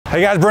Hey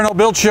guys, Brent Hull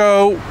Build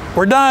Show.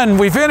 We're done,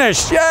 we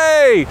finished,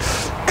 yay!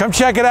 Come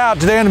check it out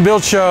today on the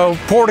Build Show.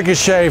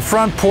 Porte-cochere,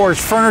 front porch,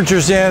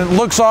 furniture's in,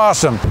 looks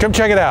awesome. Come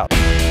check it out.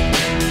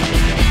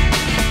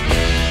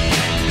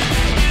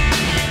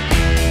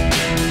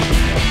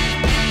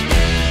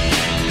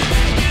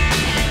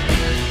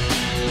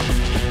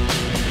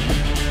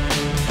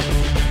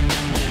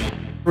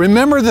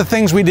 Remember the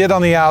things we did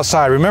on the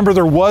outside. Remember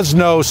there was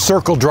no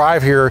circle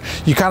drive here.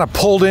 You kind of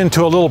pulled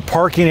into a little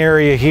parking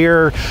area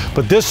here,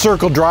 but this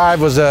circle drive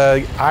was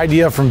an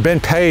idea from Ben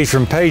Page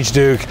from Page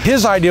Duke.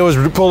 His idea was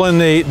to pull in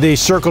the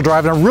circle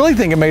drive, and I really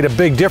think it made a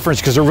big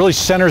difference because it really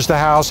centers the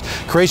house,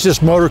 creates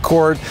this motor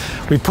court.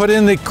 We put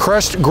in the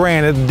crushed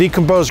granite,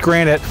 decomposed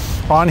granite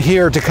on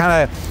here to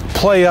kind of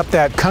play up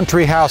that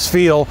country house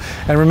feel.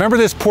 And remember,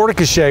 this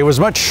porte-cochere was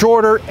much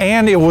shorter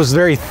and it was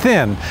very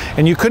thin,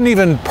 and you couldn't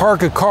even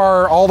park a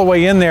car all the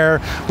way in there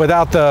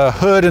without the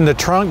hood and the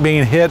trunk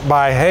being hit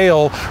by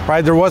hail,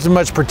 right? There wasn't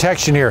much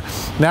protection here.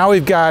 Now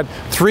we've got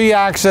 3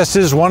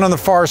 accesses, one on the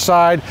far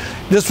side.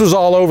 This was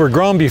all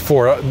overgrown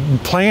before.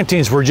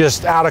 Plantings were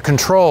just out of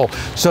control.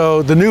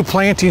 So the new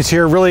plantings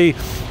here really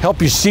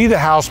help you see the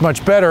house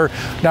much better.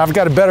 Now I've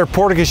got a better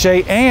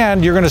porte-cochere,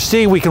 and you're gonna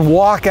see we can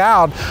walk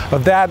out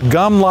of that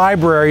gum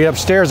library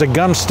upstairs, a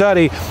gum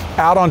study,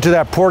 out onto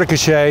that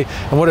porte-cochere,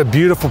 and what a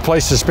beautiful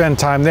place to spend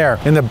time there.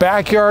 In the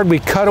backyard, we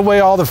cut away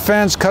all the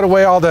fence, cut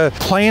away all the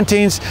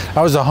plantings.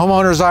 That was the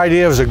homeowner's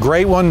idea. It was a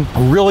great one.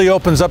 Really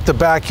opens up the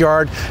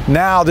backyard.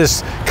 Now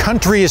this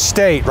country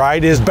estate,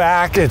 right, is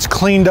back, it's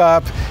cleaned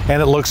up,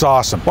 and it looks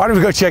awesome. Why don't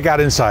we go check out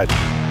inside?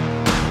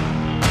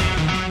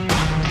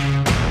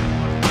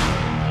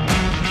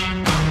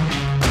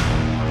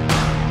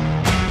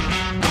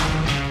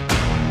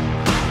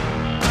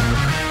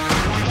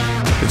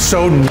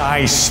 So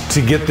nice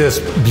to get this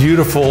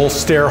beautiful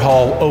stair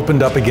hall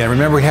opened up again.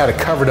 Remember, we had it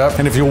covered up.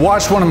 And if you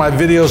watched one of my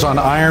videos on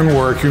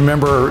ironwork, you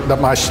remember that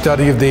my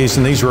study of these,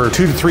 and these were $2,000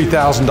 to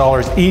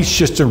 $3,000 each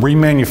just to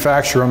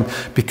remanufacture them.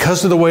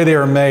 Because of the way they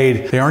are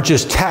made, they aren't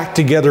just tacked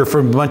together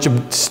from a bunch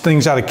of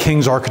things out of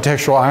King's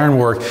architectural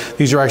ironwork.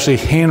 These are actually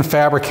hand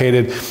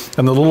fabricated,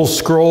 and the little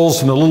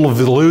scrolls and the little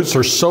volutes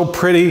are so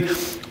pretty,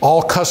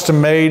 all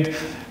custom made.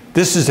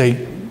 This is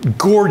a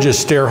gorgeous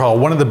stair hall,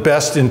 one of the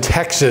best in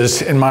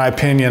Texas, in my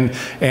opinion.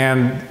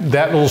 And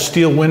that little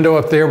steel window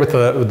up there with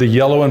the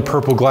yellow and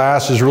purple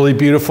glass is really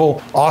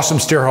beautiful. Awesome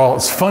stair hall.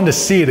 It's fun to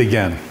see it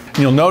again.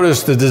 You'll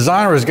notice the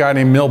designer is a guy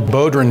named Mill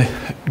Bodrin,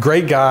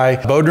 great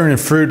guy. Bodrin and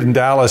Fruit in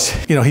Dallas.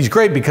 You know, he's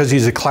great because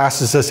he's a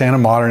classicist and a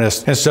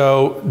modernist. And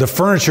so the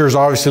furniture is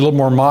obviously a little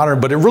more modern,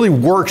 but it really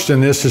works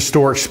in this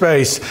historic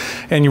space.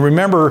 And you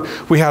remember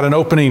we had an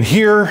opening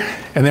here,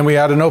 and then we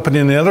had an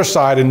opening on the other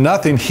side and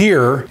nothing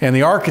here. And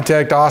the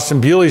architect,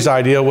 Austin Bewley's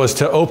idea was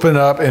to open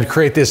up and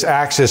create this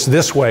access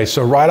this way.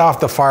 So right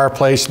off the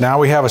fireplace, now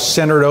we have a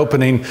centered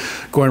opening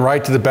going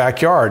right to the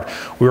backyard.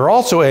 We were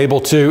also able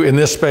to, in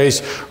this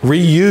space,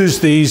 reuse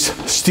these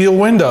steel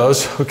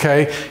windows,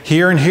 okay?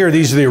 Here and here,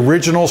 these are the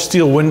original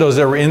steel windows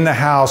that were in the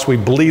house. We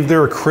believe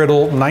they're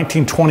acrylic,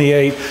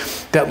 1928.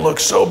 That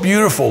looks so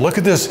beautiful. Look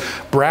at this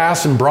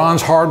brass and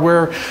bronze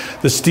hardware,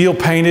 the steel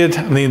painted.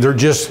 I mean, they're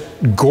just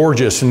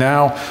gorgeous. And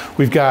now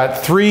we've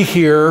got 3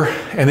 here,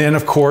 and then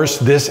of course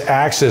this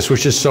access,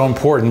 which is so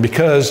important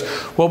because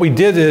what we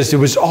did is it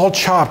was all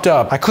chopped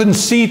up. I couldn't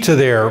see to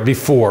there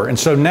before. And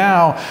so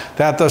now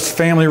that's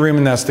family room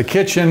and that's the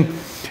kitchen.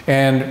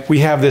 And we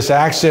have this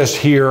access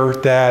here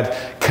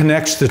that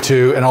connects the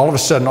two, and all of a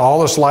sudden,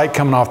 all this light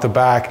coming off the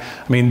back,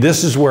 I mean,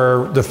 this is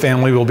where the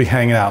family will be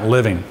hanging out and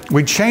living.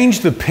 We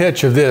changed the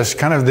pitch of this,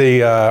 kind of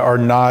our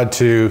nod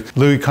to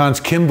Louis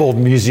Kahn's Kimball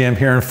Museum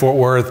here in Fort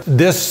Worth.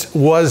 This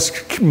was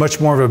much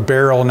more of a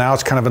barrel, now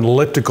it's kind of an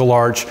elliptical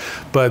arch,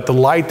 but the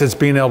light that's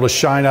being able to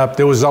shine up,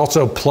 there was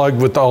also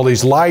plugged with all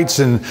these lights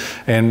and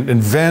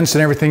vents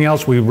and everything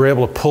else. We were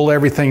able to pull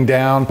everything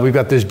down. We've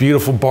got this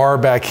beautiful bar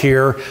back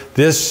here.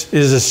 This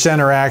is a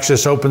center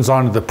access, opens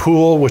onto the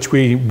pool, which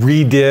we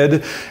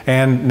redid,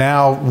 and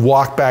now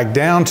walk back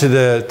down to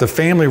the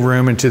family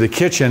room and to the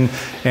kitchen,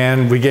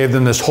 and we gave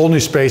them this whole new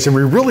space, and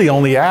we really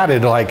only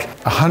added like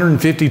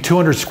 150,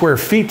 200 square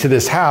feet to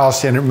this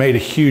house, and it made a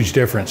huge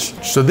difference.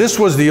 So this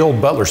was the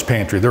old butler's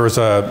pantry. There was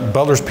a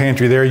butler's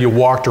pantry there. You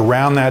walked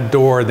around that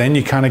door, then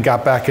you kind of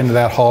got back into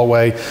that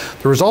hallway.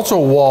 There was also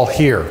a wall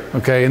here,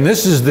 okay, and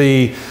this is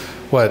the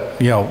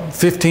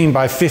 15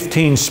 by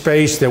 15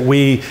 space that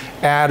we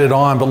added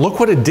on, but look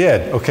what it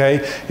did, okay?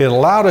 It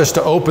allowed us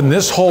to open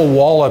this whole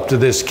wall up to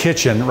this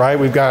kitchen, right?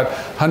 We've got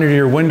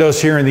 100-year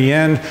windows here in the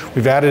end.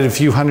 We've added a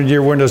few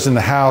 100-year windows in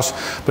the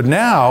house, but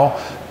now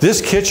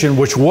this kitchen,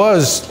 which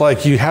was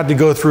like you had to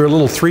go through a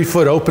little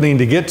 3-foot opening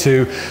to get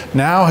to,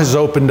 now has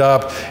opened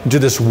up into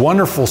this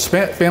wonderful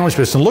family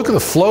space. And look at the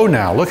flow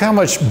now. Look how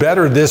much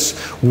better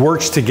this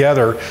works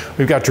together.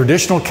 We've got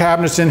traditional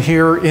cabinets in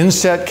here,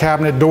 inset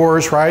cabinet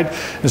doors, right?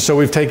 And so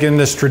we've taken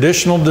this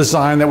traditional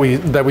design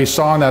that we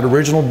saw in that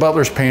original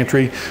butler's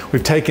pantry.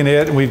 We've taken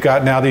it and we've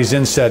got now these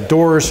inset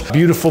doors,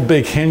 beautiful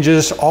big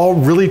hinges, all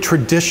really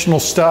traditional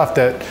stuff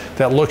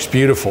that looks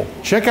beautiful.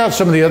 Check out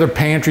some of the other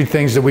pantry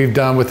things that we've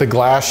done with the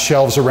glass glass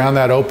shelves around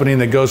that opening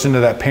that goes into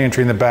that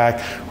pantry in the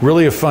back.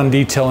 Really a fun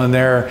detail in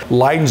there.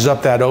 Lightens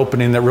up that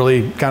opening that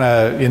really kind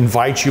of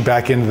invites you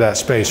back into that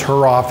space.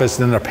 Her office,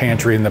 then the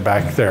pantry in the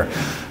back there.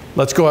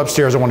 Let's go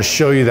upstairs. I want to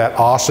show you that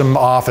awesome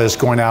office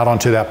going out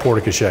onto that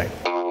porte-cochere.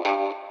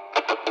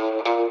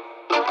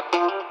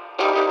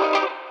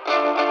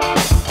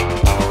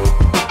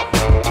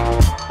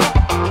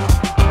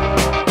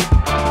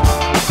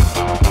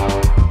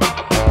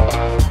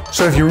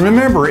 So if you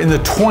remember, in the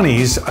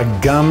 20s,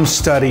 a gum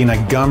study and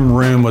a gum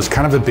room was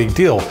kind of a big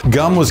deal.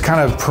 Gum was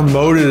kind of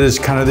promoted as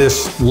kind of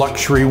this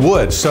luxury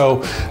wood. So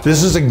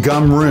this is a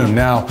gum room.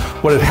 Now,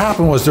 what had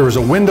happened was there was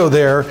a window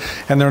there,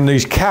 and there were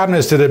these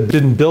cabinets that had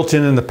been built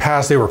in the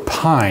past. They were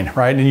pine,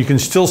 right? And you can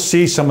still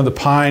see some of the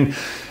pine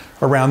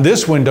around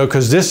this window,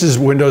 because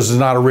windows is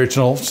not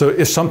original. So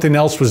if something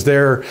else was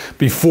there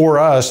before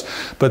us,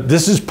 but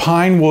this is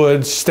pine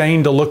wood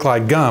stained to look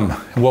like gum.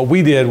 And what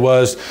we did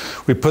was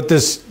we put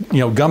this,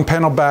 gum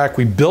panel back.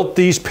 We built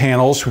these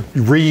panels,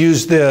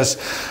 reused this,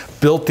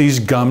 built these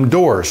gum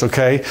doors,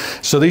 okay?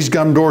 So these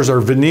gum doors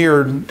are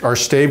veneered, our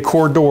Staub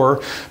core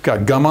door,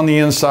 got gum on the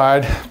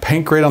inside,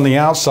 paint grade on the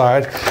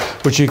outside,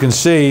 which you can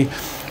see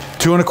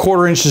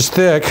 2¼ inches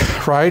thick,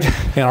 right?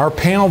 And our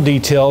panel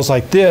details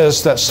like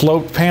this, that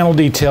sloped panel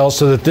detail,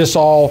 so that this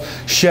all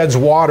sheds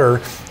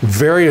water.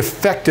 Very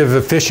effective,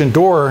 efficient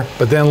door.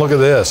 But then look at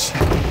this.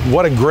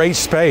 What a great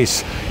space.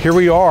 Here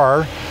we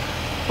are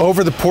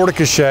over the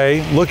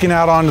porte-cochere, looking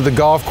out onto the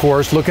golf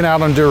course, looking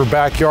out onto our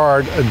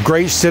backyard, a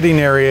great sitting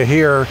area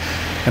here.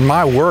 And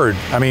my word,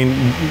 I mean,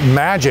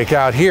 magic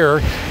out here.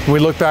 When we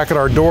look back at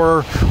our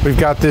door, we've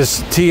got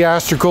this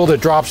T-astrical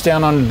that drops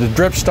down onto the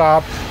drip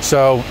stop.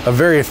 So a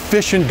very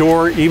efficient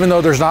door, even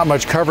though there's not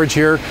much coverage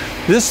here.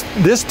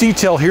 This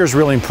detail here is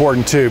really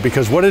important too,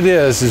 because what it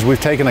is we've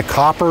taken a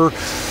copper,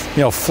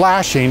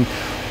 flashing,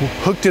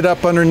 hooked it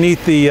up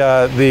underneath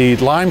the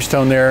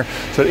limestone there,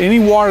 so that any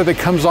water that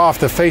comes off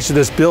the face of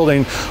this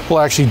building will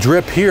actually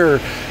drip here.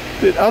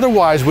 It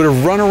otherwise would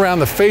have run around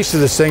the face of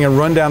this thing and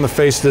run down the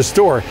face of this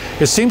door.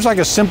 It seems like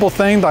a simple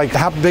thing, like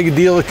how big a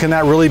deal can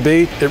that really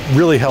be? It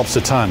really helps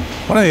a ton.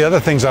 One of the other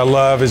things I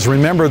love is,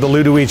 remember the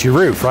Ludovici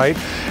roof, right?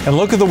 And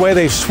look at the way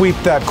they sweep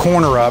that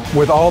corner up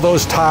with all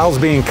those tiles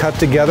being cut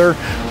together,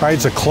 right?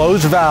 It's a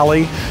closed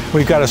valley.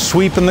 We've got a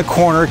sweep in the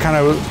corner, kind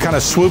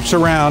of swoops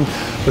around.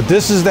 But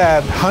this is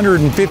that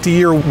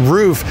 150-year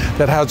roof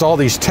that has all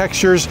these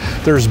textures.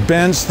 There's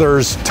bents,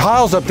 there's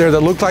tiles up there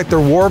that look like they're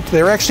warped.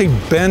 They're actually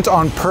bent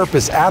on purpose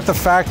at the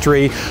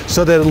factory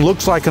so that it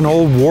looks like an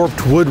old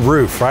warped wood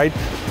roof, right?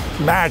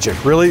 Magic,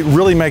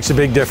 really makes a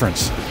big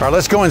difference. All right,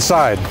 let's go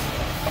inside.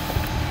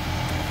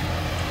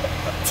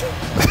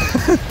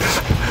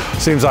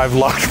 Seems I've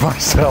locked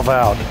myself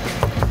out.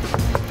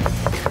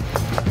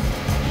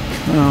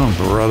 Oh,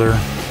 brother.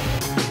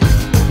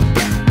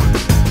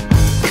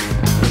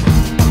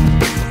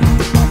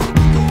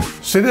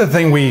 So the other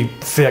thing we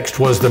fixed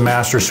was the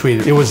master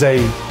suite. It was a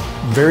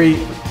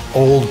very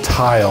old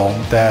tile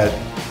that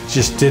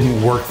just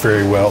didn't work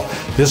very well.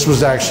 This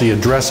was actually a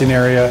dressing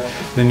area.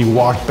 Then you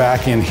walked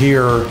back in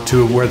here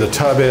to where the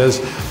tub is.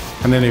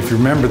 And then if you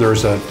remember,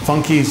 there's a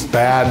funky,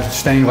 bad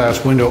stained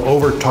glass window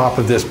over top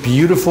of this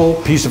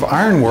beautiful piece of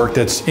ironwork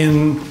that's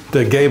in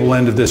the gable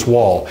end of this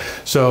wall.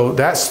 So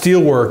that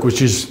steel work,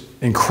 which is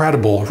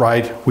incredible,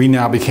 right? We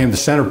now became the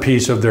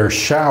centerpiece of their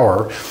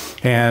shower.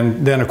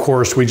 And then of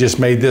course, we just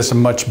made this a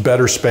much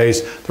better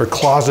space. There are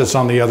closets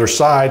on the other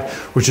side,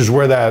 which is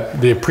where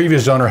the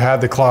previous owner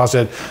had the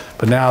closet.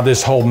 But now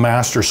this whole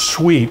master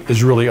suite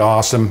is really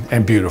awesome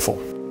and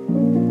beautiful.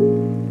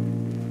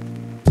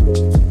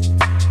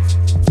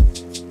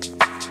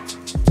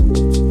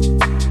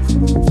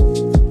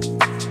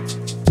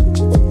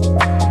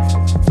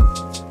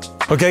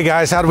 Okay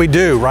guys, how do we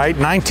do, right?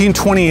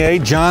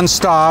 1928, John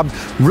Staub,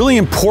 really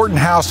important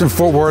house in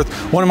Fort Worth.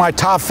 One of my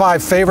top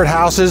 5 favorite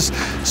houses.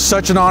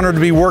 Such an honor to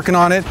be working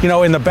on it.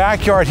 In the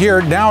backyard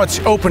here, now it's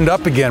opened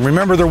up again.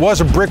 Remember, there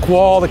was a brick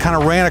wall that kind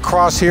of ran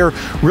across here,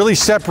 really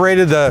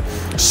separated the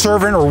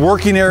servant or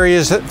working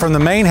areas from the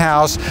main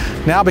house.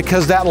 Now,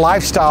 because that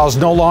lifestyle is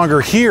no longer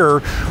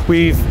here,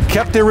 we've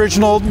kept the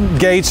original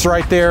gates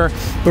right there,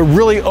 but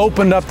really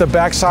opened up the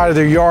backside of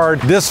their yard.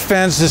 This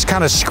fence, this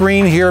kind of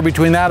screen here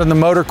between that and the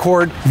motor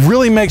court,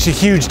 really makes a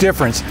huge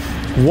difference.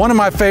 One of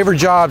my favorite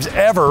jobs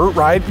ever,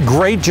 right?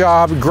 Great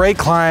job, great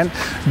client,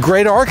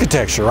 great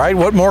architecture, right?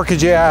 What more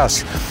could you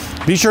ask?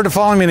 Be sure to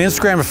follow me on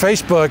Instagram and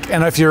Facebook.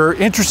 And if you're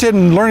interested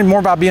in learning more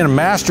about being a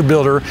master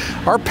builder,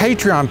 our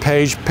Patreon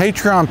page,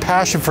 Patreon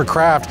Passion for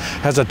Craft,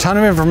 has a ton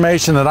of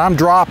information that I'm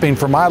dropping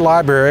from my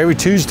library every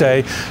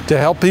Tuesday to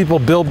help people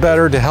build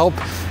better, to help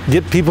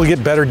people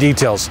get better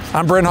details.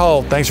 I'm Brent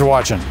Hull. Thanks for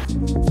watching.